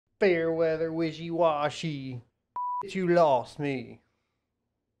Fair weather wishy-washy. You lost me.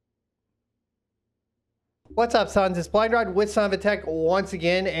 What's up, sons? It's Blind Rod with Son of a Tech once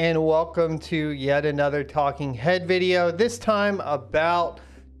again, and welcome to yet another talking head video, this time about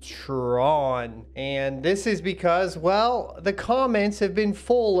Tron. And this is because, well, the comments have been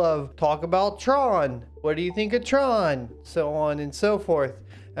full of talk about Tron. What do you think of Tron? So on and so forth.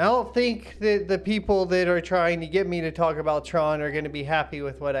 I don't think that the people that are trying to get me to talk about Tron are going to be happy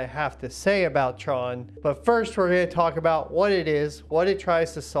with what I have to say about Tron. But first, we're going to talk about what it is, what it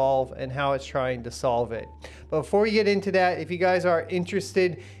tries to solve, and how it's trying to solve it. But before we get into that, if you guys are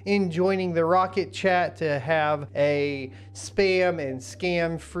interested in joining the Rocket Chat to have a spam and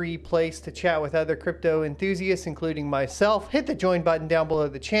scam free place to chat with other crypto enthusiasts, including myself, hit the join button down below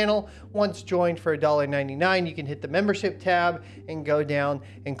the channel. Once joined for $1.99, you can hit the membership tab and go down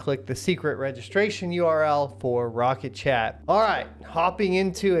and click the secret registration URL for Rocket Chat. All right, hopping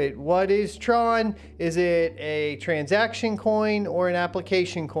into it. What is Tron? Is it a transaction coin or an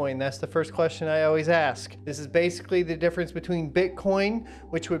application coin? That's the first question I always ask. This is basically the difference between Bitcoin,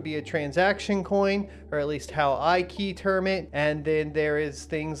 which would be a transaction coin, or at least how I key term it. And then there is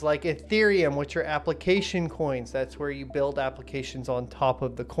things like Ethereum, which are application coins. That's where you build applications on top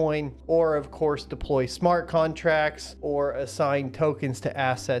of the coin, or of course deploy smart contracts or assign tokens to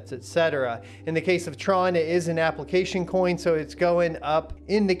assets, etc. In the case of Tron, it is an application coin, so it's going up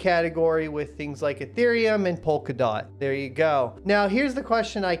in the category with things like Ethereum and Polkadot. There you go. Now here's the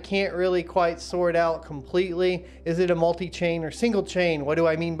question I can't really quite sort out completely. Is it a multi-chain or single chain? What do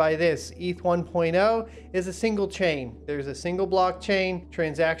I mean by this? ETH 1.0 is a single chain. There's a single blockchain,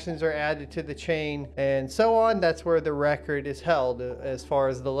 transactions are added to the chain, and so on. That's where the record is held as far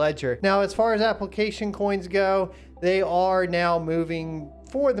as the ledger. Now, as far as application coins go, they are now moving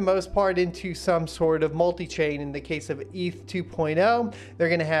for the most part into some sort of multi-chain. In the case of ETH 2.0, they're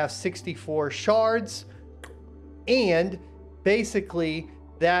going to have 64 shards, and basically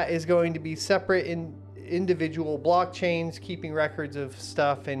that is going to be separate in individual blockchains, keeping records of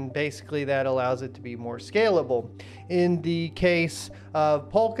stuff, and basically that allows it to be more scalable. In the case of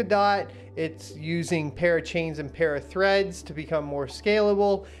Polkadot, it's using parachains and parathreads to become more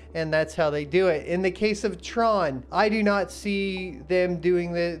scalable, and that's how they do it. In the case of Tron, I do not see them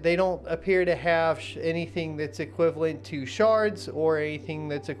doing they don't appear to have anything that's equivalent to shards or anything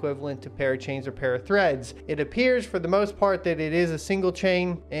that's equivalent to parachains or parathreads. It appears for the most part that it is a single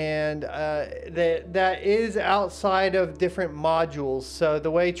chain, and that is outside of different modules. So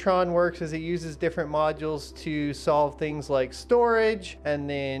the way Tron works is it uses different modules to solve things like storage, and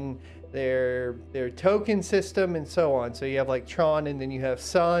then their token system, and so on. So you have like Tron, and then you have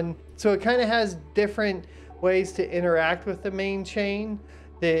Sun. So it kind of has different ways to interact with the main chain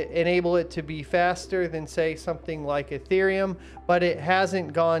that enable it to be faster than, say, something like Ethereum, but it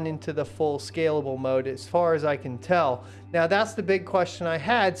hasn't gone into the full scalable mode as far as I can tell. Now that's the big question I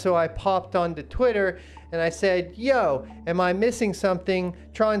had, so I popped onto Twitter and I said, yo, am I missing something?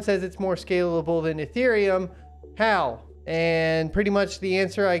 Tron says it's more scalable than Ethereum. How? And pretty much the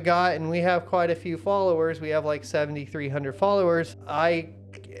answer I got, and we have quite a few followers, we have like 7,300 followers.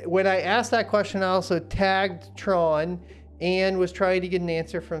 When I asked that question, I also tagged Tron and was trying to get an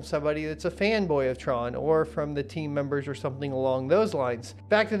answer from somebody that's a fanboy of Tron, or from the team members or something along those lines.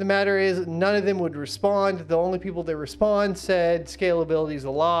 Fact of the matter is, none of them would respond. The only people that respond said scalability is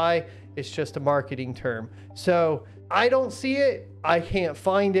a lie. It's just a marketing term. So I don't see it. I can't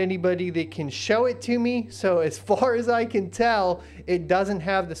find anybody that can show it to me. So as far as I can tell, it doesn't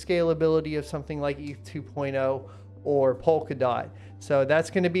have the scalability of something like ETH 2.0 or Polkadot. So that's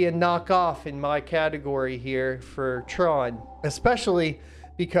going to be a knockoff in my category here for Tron, especially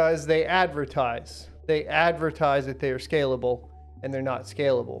because they advertise. They advertise that they are scalable, and they're not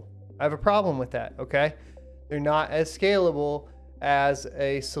scalable. I have a problem with that, okay? They're not as scalable as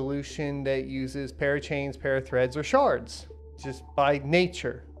a solution that uses parachains, parathreads, or shards, just by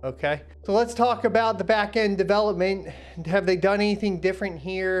nature, okay? So let's talk about the back-end development. Have they done anything different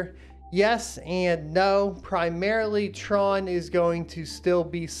here? Yes and no. Primarily, Tron is going to still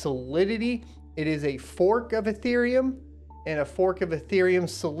be Solidity. It is a fork of Ethereum, and a fork of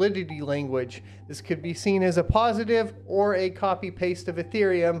Ethereum's Solidity language. This could be seen as a positive or a copy-paste of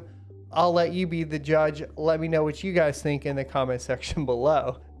Ethereum. I'll let you be the judge. Let me know what you guys think in the comment section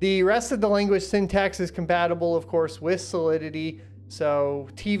below. The rest of the language syntax is compatible, of course, with Solidity. So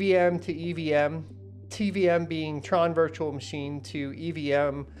TVM to EVM, TVM being Tron Virtual Machine to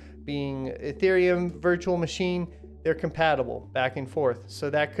EVM being Ethereum Virtual Machine. They're compatible back and forth. So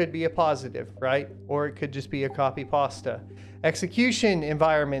that could be a positive, right? Or it could just be a copy pasta. Execution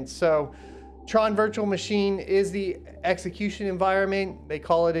environment. So Tron Virtual Machine is the execution environment. They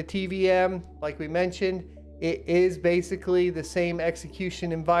call it a TVM, like we mentioned. It is basically the same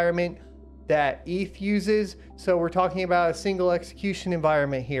execution environment that ETH uses. So we're talking about a single execution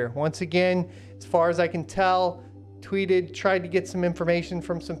environment here. Once again, as far as I can tell, tried to get some information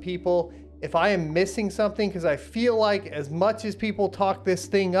from some people. If I am missing something, because I feel like as much as people talk this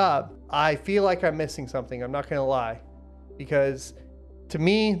thing up, I feel like I'm missing something. I'm not gonna lie, because to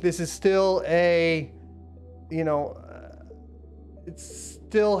me, this is still a, it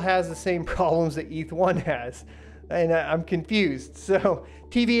still has the same problems that ETH1 has. And I'm confused. So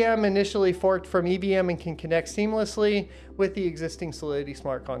TVM initially forked from EVM and can connect seamlessly with the existing Solidity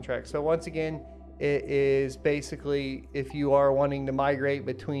smart contract. So once again, it is basically, if you are wanting to migrate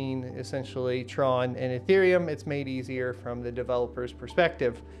between essentially Tron and Ethereum, it's made easier from the developer's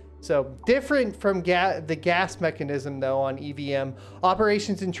perspective. So different from the gas mechanism though on EVM,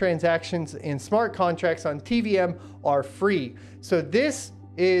 operations and transactions in smart contracts on TVM are free. So this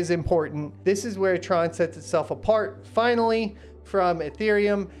is important. This is where Tron sets itself apart finally from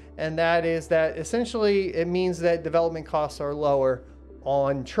Ethereum, and that is that essentially it means that development costs are lower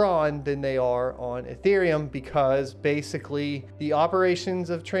on Tron than they are on Ethereum, because basically the operations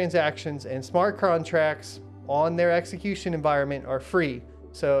of transactions and smart contracts on their execution environment are free.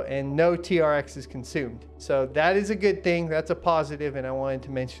 So, and no TRX is consumed. So that is a good thing. That's a positive. And I wanted to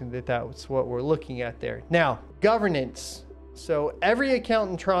mention that that's what we're looking at there. Now, governance. So every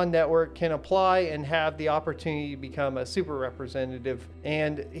account in Tron network can apply and have the opportunity to become a super representative.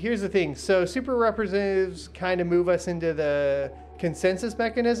 And here's the thing. So super representatives kind of move us into the consensus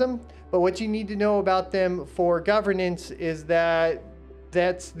mechanism. But what you need to know about them for governance is that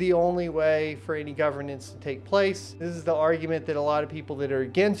that's the only way for any governance to take place. This is the argument that a lot of people that are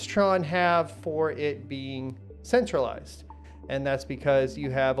against Tron have for it being centralized. And that's because you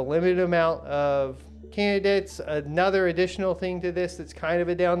have a limited amount of candidates. Another additional thing to this that's kind of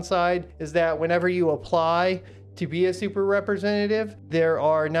a downside is that whenever you apply to be a super representative, there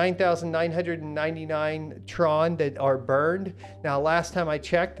are 9,999 Tron that are burned. Now, last time I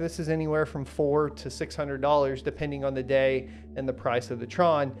checked, this is anywhere from $400 to $600, depending on the day and the price of the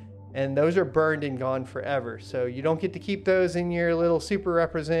Tron. And those are burned and gone forever. So you don't get to keep those in your little super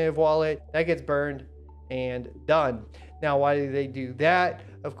representative wallet. That gets burned and done. Now, why do they do that?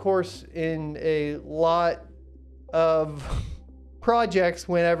 Of course, in a lot of projects,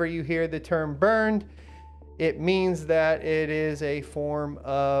 whenever you hear the term burned, it means that it is a form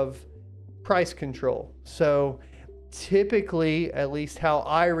of price control. So typically, at least how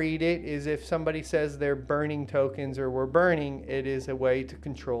I read it, is if somebody says they're burning tokens or we're burning, it is a way to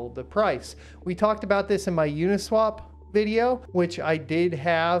control the price. We talked about this in my Uniswap video, which I did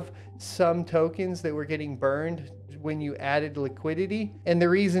have some tokens that were getting burned when you added liquidity. And the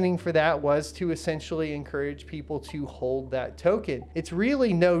reasoning for that was to essentially encourage people to hold that token. It's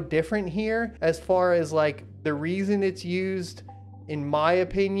really no different here as far as like the reason it's used, in my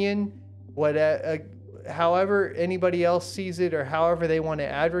opinion. However anybody else sees it or however they want to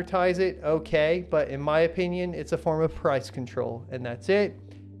advertise it, okay. But in my opinion, it's a form of price control, and that's it.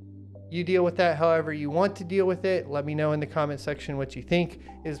 You deal with that however you want to deal with it. Let me know in the comment section what you think.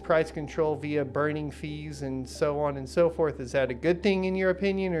 Is price control via burning fees and so on and so forth, is that a good thing in your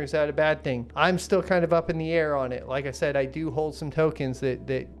opinion, or is that a bad thing? I'm still kind of up in the air on it. Like I said, I do hold some tokens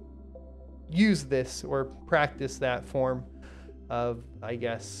that use this or practice that form of, I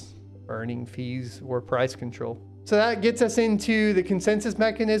guess, burning fees or price control. So that gets us into the consensus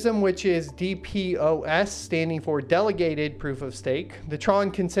mechanism, which is DPoS, standing for Delegated Proof of Stake. The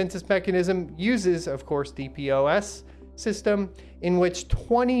Tron consensus mechanism uses, of course, DPoS system, in which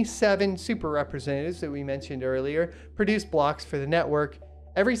 27 super representatives that we mentioned earlier produce blocks for the network.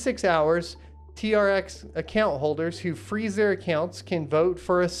 Every 6 hours, TRX account holders who freeze their accounts can vote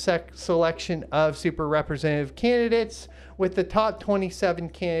for a selection of super representative candidates, with the top 27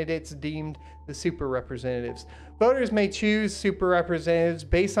 candidates deemed the super representatives. Voters may choose super representatives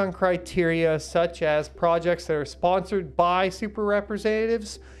based on criteria such as projects that are sponsored by super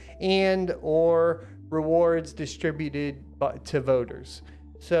representatives and or rewards distributed to voters.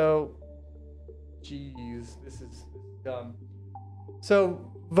 So, geez, this is dumb.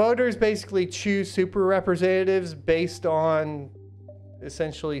 So voters basically choose super representatives based on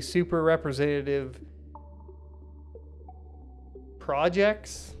essentially super representative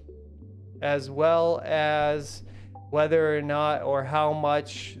projects, as well as whether or not or how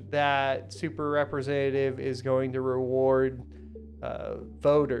much that super representative is going to reward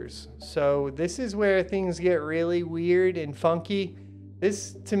voters. So this is where things get really weird and funky.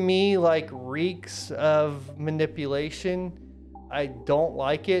 This to me like reeks of manipulation. I don't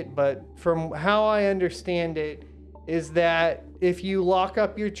like it, but from how I understand it is that if you lock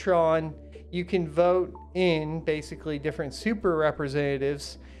up your Tron, you can vote in basically different super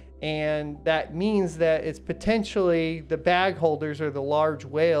representatives, and that means that it's potentially the bag holders or the large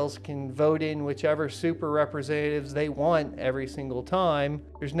whales can vote in whichever super representatives they want every single time.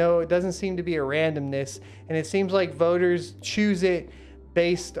 It doesn't seem to be a randomness, and it seems like voters choose it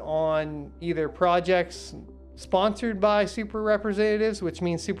based on either projects sponsored by super representatives, which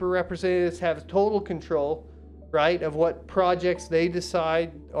means super representatives have total control, right, of what projects they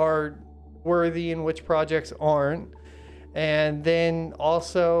decide are worthy and which projects aren't. And then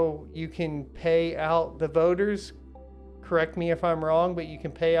also you can pay out the voters. Correct me if I'm wrong, but you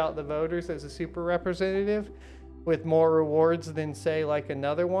can pay out the voters as a super representative with more rewards than, say, like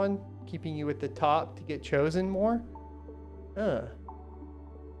another one, keeping you at the top to get chosen more.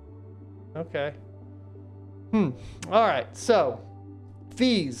 Okay. All right, so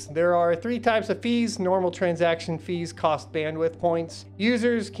fees. There are 3 types of fees. Normal transaction fees cost bandwidth points.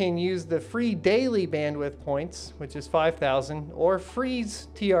 Users can use the free daily bandwidth points, which is 5,000, or freeze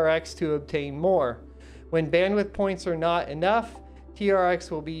TRX to obtain more. When bandwidth points are not enough, TRX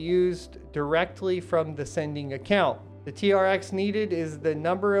will be used directly from the sending account. The TRX needed is the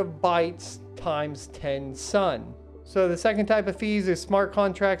number of bytes times 10 sun. So the second type of fees is smart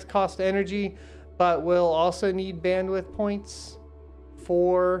contracts cost energy, but will also need bandwidth points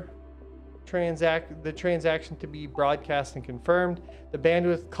for the transaction to be broadcast and confirmed. The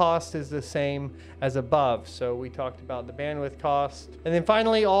bandwidth cost is the same as above. So we talked about the bandwidth cost. And then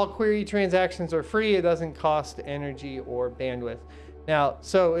finally, all query transactions are free. It doesn't cost energy or bandwidth. Now,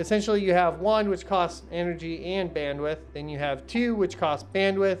 so essentially you have 1 which costs energy and bandwidth, then you have 2 which costs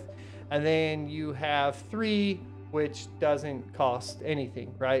bandwidth, and then you have 3 which doesn't cost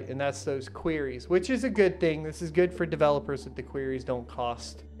anything, right? And that's those queries, which is a good thing. This is good for developers that the queries don't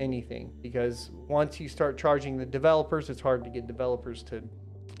cost anything, because once you start charging the developers, it's hard to get developers to,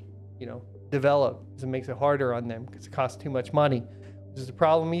 develop. It makes it harder on them because it costs too much money, which is the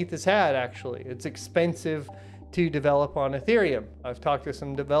problem ETH has had, actually. It's expensive to develop on Ethereum. I've talked to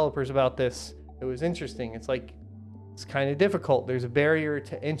some developers about this. It was interesting. It's kind of difficult. There's a barrier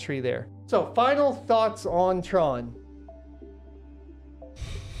to entry there. So final thoughts on Tron.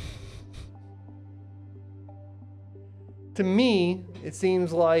 To me, it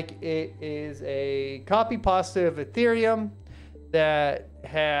seems like it is a copy pasta of Ethereum that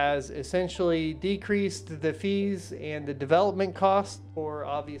has essentially decreased the fees and the development cost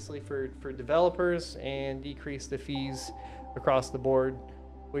obviously for developers, and decreased the fees across the board,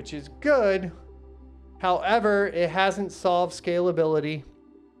 which is good. However, it hasn't solved scalability,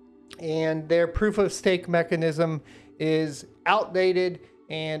 and their proof of stake mechanism is outdated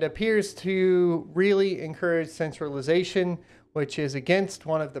and appears to really encourage centralization, which is against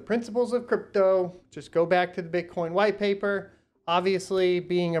one of the principles of crypto. Just go back to the Bitcoin white paper. Obviously,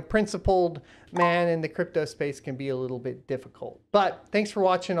 being a principled man in the crypto space can be a little bit difficult. But thanks for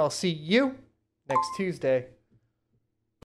watching. I'll see you next Tuesday.